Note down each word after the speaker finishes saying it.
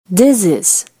This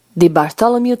is the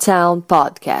Bartholomew Town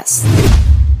Podcast.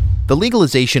 The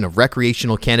legalization of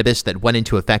recreational cannabis that went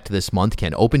into effect this month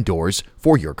can open doors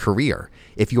for your career.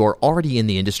 If you are already in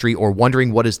the industry or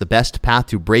wondering what is the best path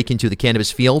to break into the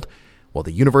cannabis field, well,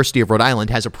 the University of Rhode Island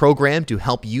has a program to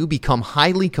help you become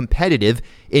highly competitive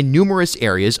in numerous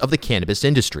areas of the cannabis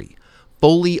industry.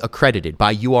 Fully accredited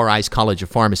by URI's College of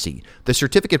Pharmacy, the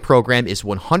certificate program is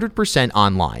 100%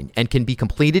 online and can be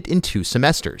completed in 2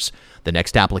 semesters. The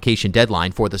next application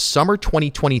deadline for the summer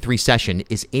 2023 session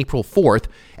is April 4th,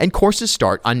 and courses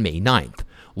start on May 9th.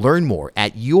 Learn more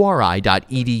at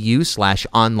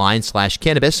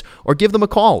uri.edu/online/cannabis or give them a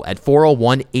call at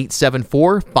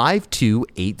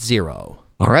 401-874-5280.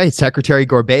 All right, Secretary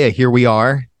Gorbea, here we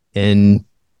are, and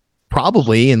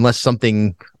probably, unless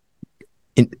something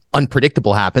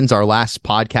unpredictable happens, our last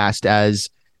podcast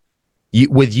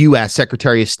with you as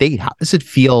Secretary of State. How does it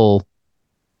feel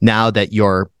now that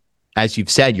as you've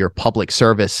said, your public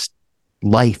service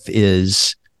life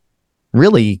is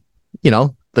really,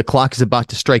 the clock is about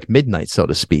to strike midnight, so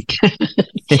to speak?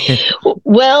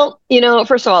 Well,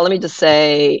 first of all, let me just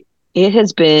say it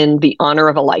has been the honor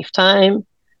of a lifetime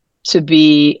to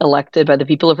be elected by the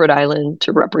people of Rhode Island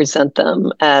to represent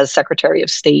them as Secretary of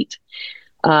State.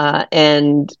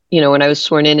 And when I was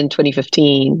sworn in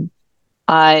 2015,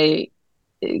 I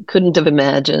couldn't have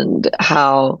imagined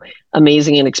how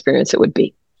amazing an experience it would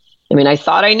be. I mean, I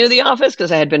thought I knew the office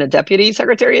because I had been a deputy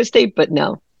Secretary of State, but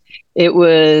no, it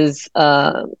was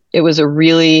a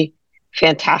really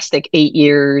fantastic 8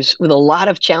 years with a lot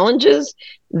of challenges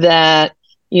that,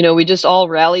 we just all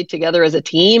rallied together as a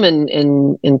team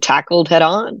and tackled head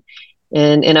on.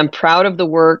 And I'm proud of the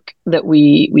work that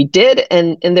we did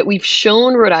and that we've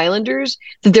shown Rhode Islanders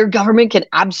that their government can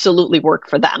absolutely work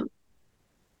for them.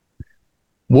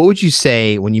 What would you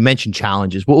say when you mention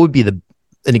challenges? What would be an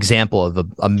example of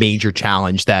a major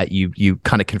challenge that you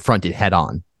kind of confronted head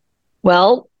on?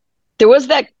 Well, there was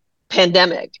that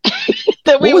pandemic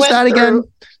that we went that through. Again?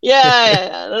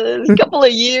 Yeah. A couple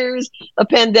of years, a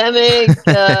pandemic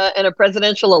and a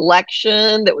presidential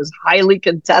election that was highly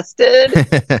contested.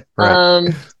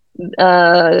 Right.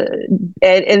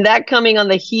 And that coming on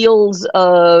the heels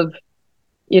of,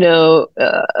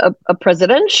 a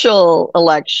presidential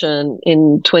election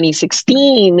in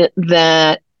 2016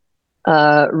 that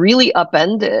really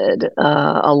upended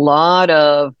a lot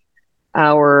of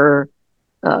our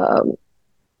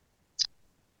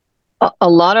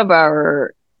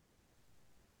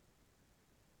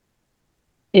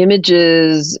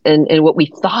images and what we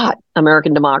thought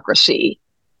American democracy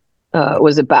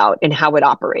was about and how it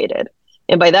operated.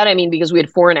 And by that, I mean, because we had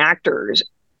foreign actors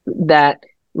that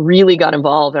really got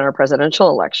involved in our presidential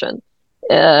election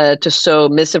to sow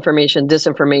misinformation,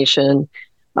 disinformation,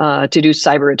 to do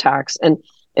cyber attacks.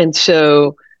 And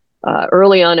so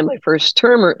early on in my first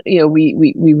term,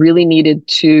 we really needed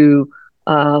to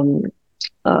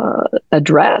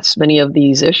address many of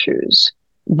these issues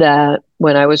that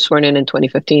when I was sworn in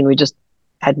 2015, we just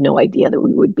had no idea that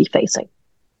we would be facing.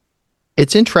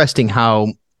 It's interesting how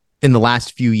in the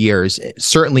last few years,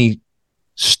 certainly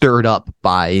stirred up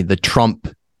by the Trump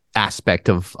aspect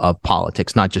of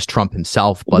politics, not just Trump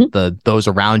himself, but those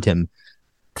around him,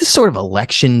 this sort of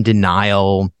election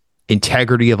denial,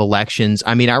 integrity of elections.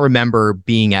 I mean, I remember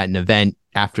being at an event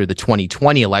after the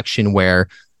 2020 election where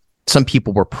some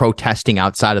people were protesting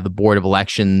outside of the Board of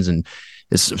Elections, and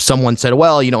someone said,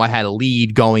 well, I had a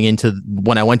lead going into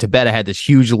when I went to bed, I had this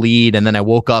huge lead. And then I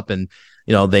woke up and,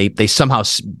 they somehow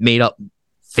made up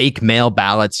fake mail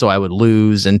ballots so I would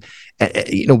lose. And,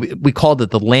 we called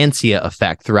it the Lancia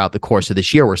effect throughout the course of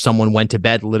this year, where someone went to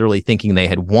bed literally thinking they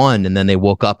had won. And then they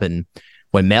woke up and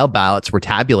when mail ballots were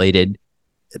tabulated,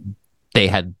 they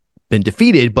had been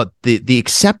defeated. But the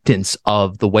acceptance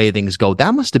of the way things go,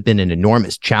 that must have been an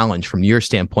enormous challenge from your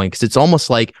standpoint, because it's almost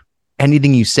like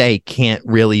anything you say can't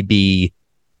really be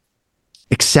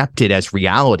accepted as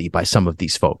reality by some of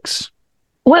these folks.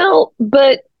 Well,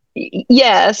 but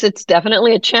yes, it's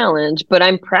definitely a challenge, but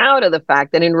I'm proud of the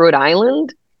fact that in Rhode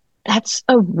Island, that's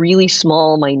a really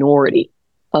small minority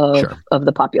of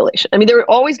the population. I mean, there are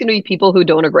always going to be people who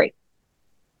don't agree.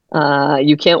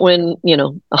 You can't win,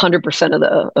 100%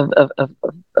 of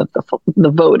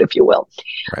the vote, if you will.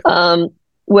 Right.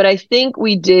 What I think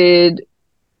we did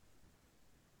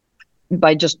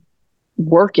by just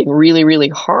working really, really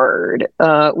hard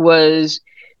was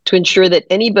to ensure that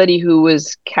anybody who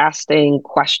was casting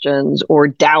questions or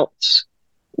doubts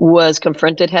was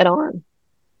confronted head on.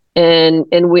 And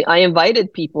I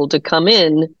invited people to come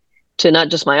in to not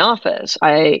just my office.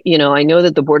 I know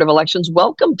that the Board of Elections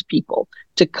welcomed people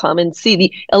to come and see.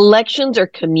 The elections are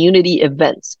community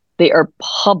events. They are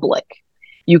public.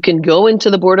 You can go into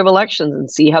the Board of Elections and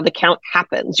see how the count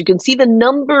happens. You can see the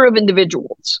number of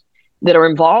individuals that are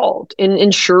involved in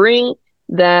ensuring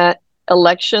that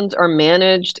elections are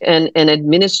managed and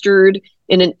administered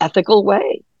in an ethical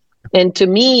way. And to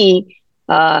me,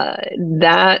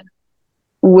 that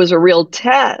was a real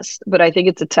test, but I think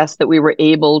it's a test that we were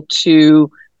able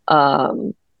to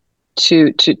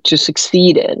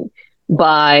succeed in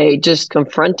by just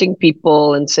confronting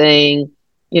people and saying,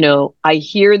 I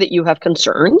hear that you have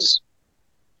concerns.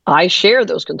 I share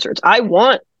those concerns. I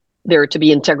want there to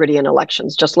be integrity in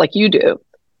elections, just like you do.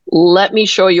 Let me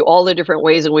show you all the different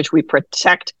ways in which we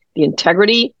protect the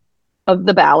integrity of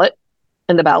the ballot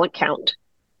and the ballot count.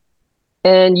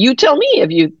 And you tell me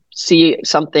if you see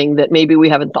something that maybe we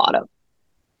haven't thought of.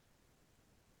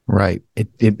 Right.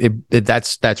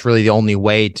 That's really the only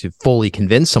way to fully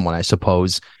convince someone, I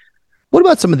suppose. What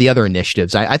about some of the other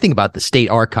initiatives? I think about the state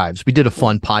archives. We did a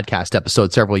fun podcast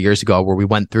episode several years ago where we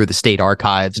went through the state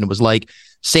archives, and it was like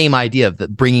same idea of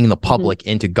bringing the public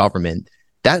into government.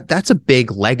 That's a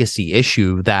big legacy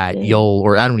issue that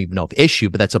or I don't even know if issue,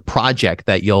 but that's a project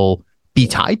that you'll be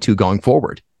tied to going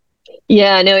forward.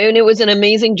 Yeah, no, and it was an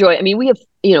amazing joy. I mean, we have,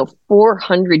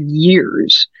 400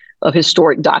 years of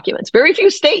historic documents. Very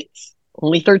few states,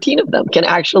 only 13 of them, can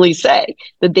actually say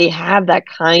that they have that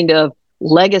kind of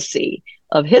legacy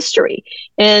of history.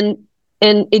 And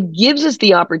it gives us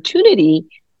the opportunity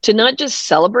to not just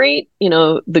celebrate,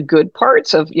 the good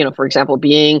parts of, for example,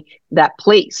 being that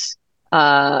place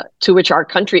to which our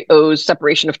country owes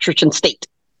separation of church and state.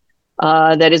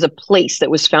 That is a place that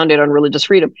was founded on religious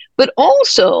freedom, but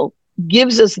also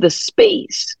gives us the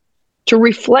space to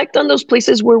reflect on those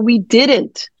places where we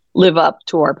didn't live up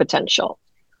to our potential.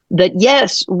 That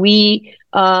yes, we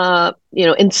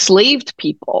enslaved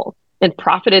people and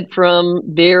profited from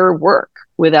their work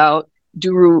without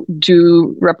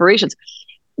due reparations.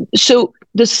 So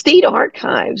the state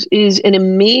archives is an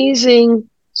amazing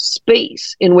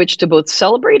space in which to both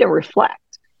celebrate and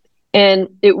reflect. And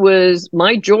it was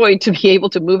my joy to be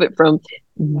able to move it from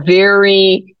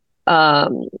very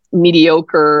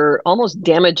mediocre, almost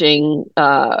damaging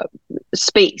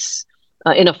space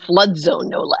in a flood zone,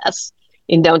 no less,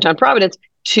 in downtown Providence,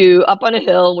 to up on a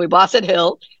hill, Weebosset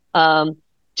Hill,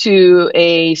 to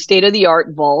a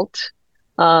state-of-the-art vault.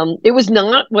 It was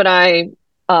not what I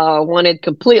wanted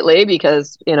completely,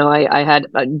 because I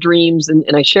had dreams,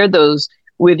 and I shared those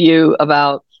with you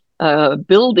about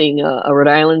building a Rhode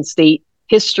Island State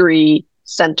History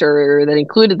Center that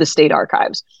included the state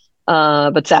archives.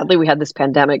 But sadly, we had this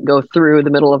pandemic go through the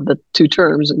middle of the two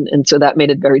terms, and so that made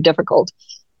it very difficult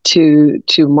to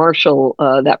marshal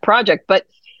that project. But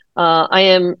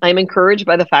I'm encouraged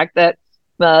by the fact that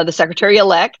the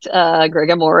Secretary-elect,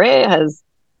 Gorbea More, has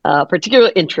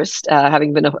particular interest,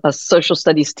 having been a social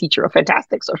studies teacher, a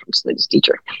fantastic social studies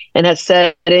teacher, and has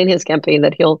said in his campaign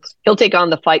that he'll take on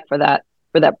the fight for that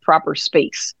proper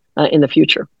space in the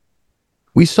future.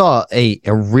 We saw a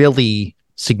really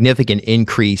significant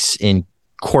increase in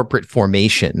corporate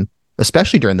formation,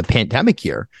 especially during the pandemic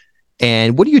year.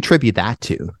 And what do you attribute that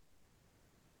to?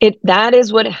 That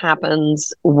is what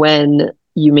happens when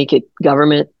you make it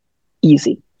government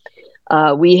easy.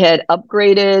 We had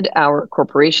upgraded our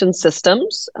corporation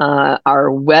systems,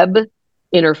 our web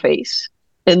interface,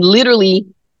 and literally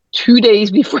 2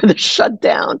 days before the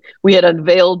shutdown, we had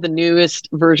unveiled the newest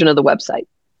version of the website.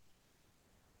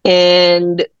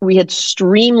 And we had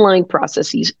streamlined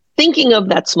processes, thinking of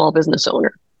that small business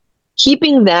owner,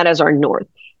 keeping that as our north.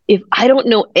 If I don't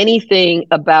know anything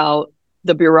about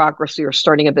the bureaucracy or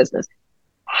starting a business,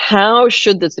 how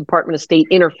should this Department of State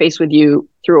interface with you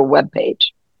through a web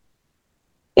page?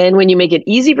 And when you make it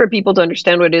easy for people to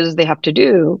understand what it is they have to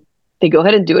do, they go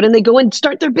ahead and do it, and they go and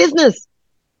start their business,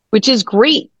 which is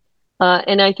great.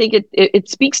 And I think it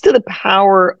speaks to the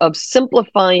power of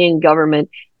simplifying government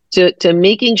to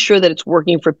making sure that it's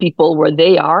working for people where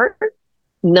they are,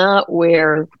 not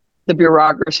where the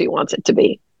bureaucracy wants it to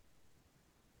be.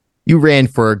 You ran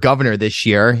for governor this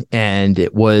year, and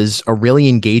it was a really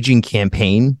engaging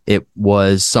campaign. It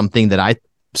was something that I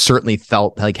certainly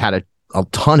felt like had a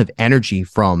ton of energy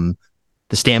from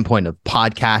the standpoint of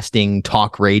podcasting,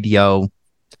 talk radio.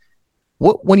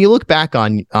 When you look back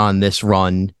on this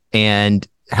run, and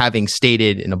having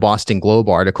stated in a Boston Globe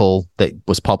article that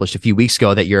was published a few weeks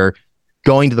ago that you're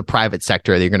going to the private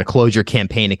sector, that you're going to close your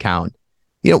campaign account,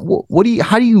 how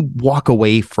do you walk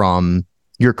away from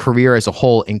your career as a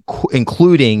whole,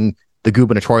 including the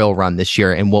gubernatorial run this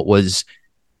year, and what was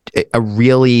a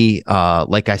really,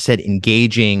 like I said,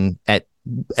 engaging at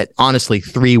honestly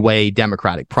three-way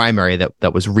Democratic primary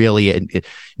that was really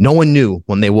no one knew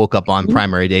when they woke up on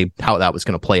primary day how that was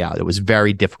going to play out. It was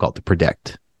very difficult to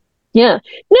predict. Yeah.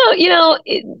 No,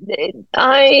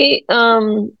 I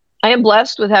am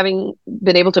blessed with having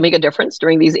been able to make a difference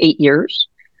during these 8 years.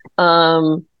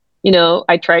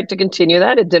 I tried to continue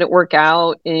that. It didn't work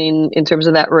out in terms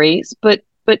of that race, but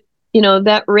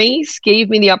that race gave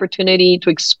me the opportunity to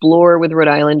explore with Rhode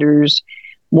Islanders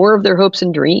more of their hopes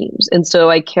and dreams. And so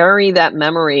I carry that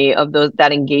memory of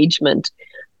that engagement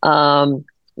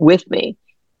with me.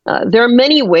 There are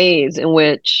many ways in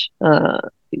which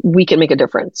we can make a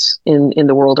difference in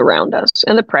the world around us.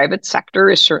 And the private sector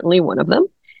is certainly one of them.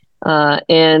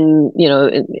 In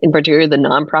particular, the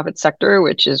nonprofit sector,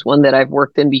 which is one that I've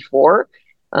worked in before.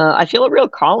 I feel a real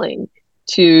calling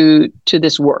to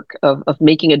this work of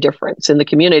making a difference in the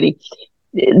community.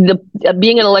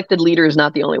 Being an elected leader is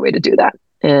not the only way to do that.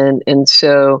 And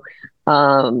so,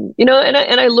 I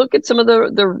look at some of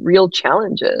the real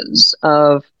challenges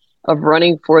of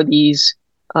running for these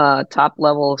top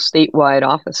level statewide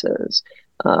offices.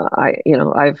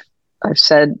 I've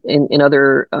said in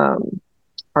other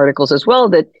articles as well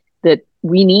that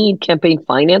we need campaign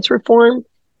finance reform,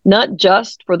 not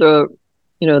just for the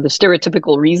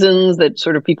stereotypical reasons that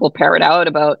sort of people parrot out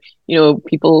about,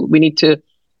 we need to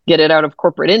get it out of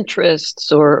corporate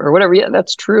interests or whatever. Yeah,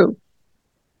 that's true.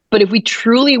 But if we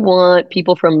truly want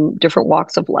people from different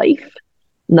walks of life,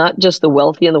 not just the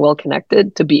wealthy and the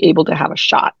well-connected, to be able to have a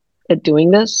shot at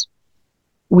doing this,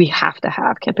 we have to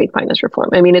have campaign finance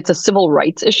reform. I mean, it's a civil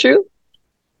rights issue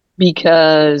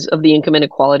because of the income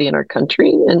inequality in our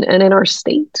country and in our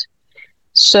state.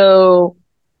 So,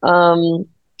 I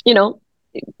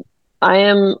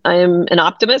am an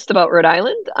optimist about Rhode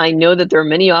Island. I know that there are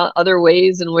many other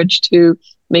ways in which to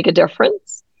make a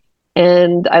difference.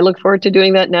 And I look forward to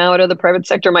doing that now out of the private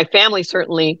sector. My family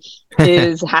certainly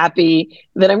is happy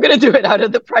that I'm going to do it out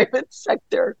of the private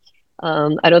sector.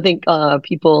 I don't think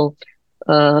people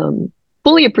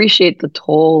fully appreciate the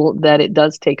toll that it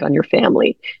does take on your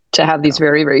family to have these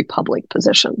very, very public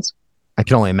positions. I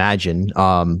can only imagine.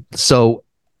 So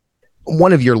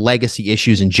one of your legacy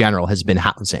issues in general has been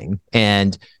housing.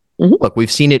 And look,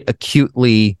 we've seen it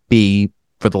acutely be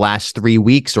for the last 3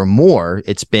 weeks or more.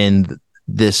 It's been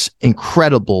this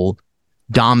incredible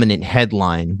dominant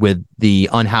headline with the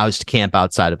unhoused camp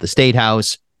outside of the State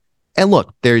House. And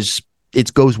look,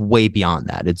 it goes way beyond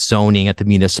that. It's zoning at the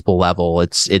municipal level.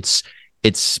 It's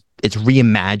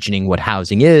reimagining what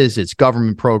housing is. It's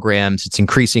government programs. It's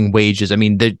increasing wages. I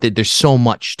mean, there's so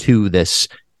much to this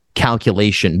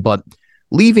calculation. But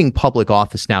leaving public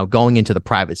office now, going into the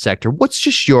private sector, what's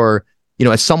just your,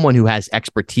 as someone who has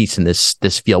expertise in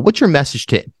this field, what's your message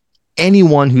to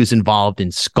anyone who's involved in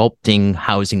sculpting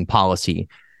housing policy?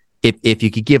 If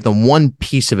you could give them one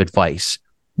piece of advice,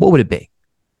 what would it be?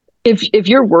 If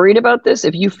you're worried about this,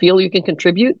 if you feel you can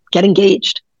contribute, get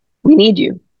engaged. We need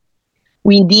you.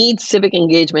 We need civic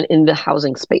engagement in the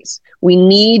housing space. We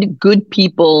need good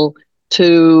people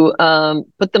to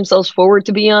put themselves forward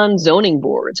to be on zoning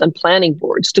boards, on planning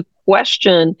boards, to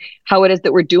question how it is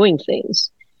that we're doing things.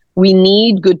 We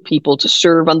need good people to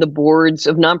serve on the boards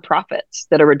of nonprofits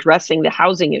that are addressing the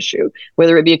housing issue,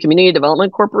 whether it be a community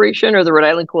development corporation or the Rhode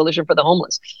Island Coalition for the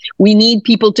Homeless. We need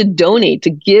people to donate, to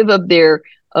give of their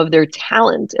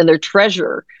talent and their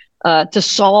treasure to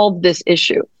solve this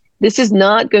issue. This is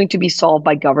not going to be solved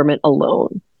by government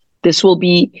alone. This will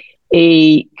be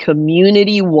a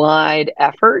community-wide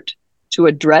effort to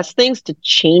address things, to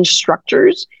change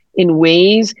structures in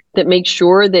ways that make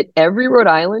sure that every Rhode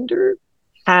Islander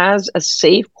has a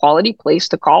safe, quality place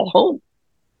to call home.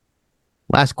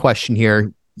 Last question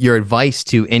here. Your advice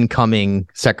to incoming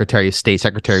Secretary of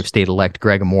State-elect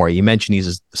Greg Amore. You mentioned he's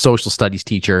a social studies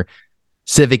teacher,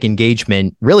 civic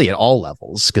engagement, really at all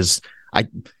levels, because I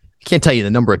can't tell you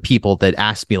the number of people that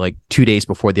asked me like 2 days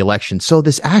before the election, so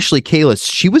this Ashley Kalis,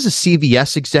 she was a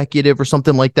CVS executive or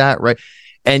something like that, right?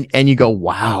 And you go,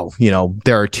 wow,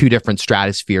 there are two different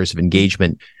stratospheres of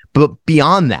engagement. But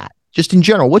beyond that, just in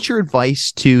general, what's your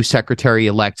advice to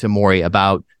Secretary-elect Amore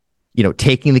about,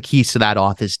 taking the keys to that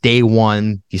office day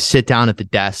one, you sit down at the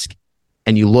desk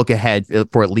and you look ahead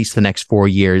for at least the next 4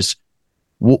 years?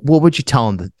 What would you tell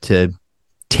him to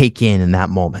take in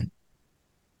that moment?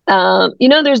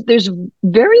 There's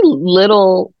very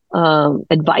little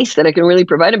advice that I can really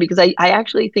provide him, because I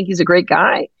actually think he's a great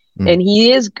guy. And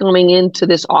he is coming into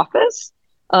this office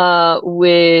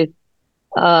with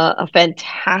a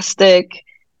fantastic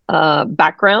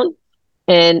background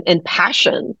and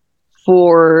passion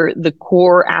for the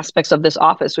core aspects of this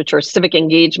office, which are civic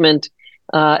engagement,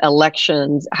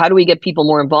 elections. How do we get people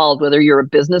more involved, whether you're a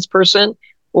business person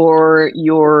or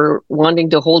you're wanting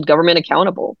to hold government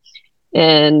accountable?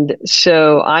 And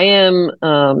so I am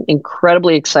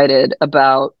incredibly excited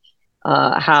about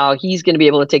how he's going to be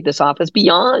able to take this office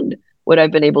beyond what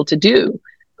I've been able to do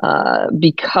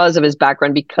because of his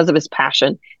background, because of his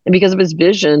passion, and because of his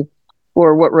vision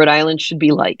for what Rhode Island should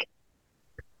be like.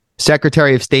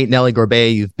 Secretary of State Nellie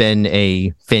Gorbea, you've been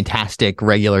a fantastic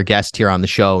regular guest here on the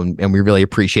show, and we really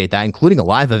appreciate that, including a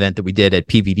live event that we did at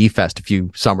PVD Fest a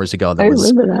few summers ago that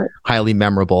was highly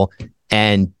memorable.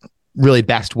 And really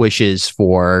best wishes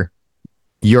for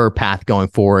your path going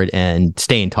forward, and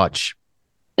stay in touch.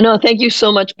 No, thank you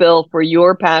so much, Bill, for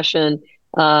your passion,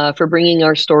 for bringing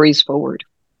our stories forward.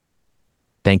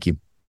 Thank you.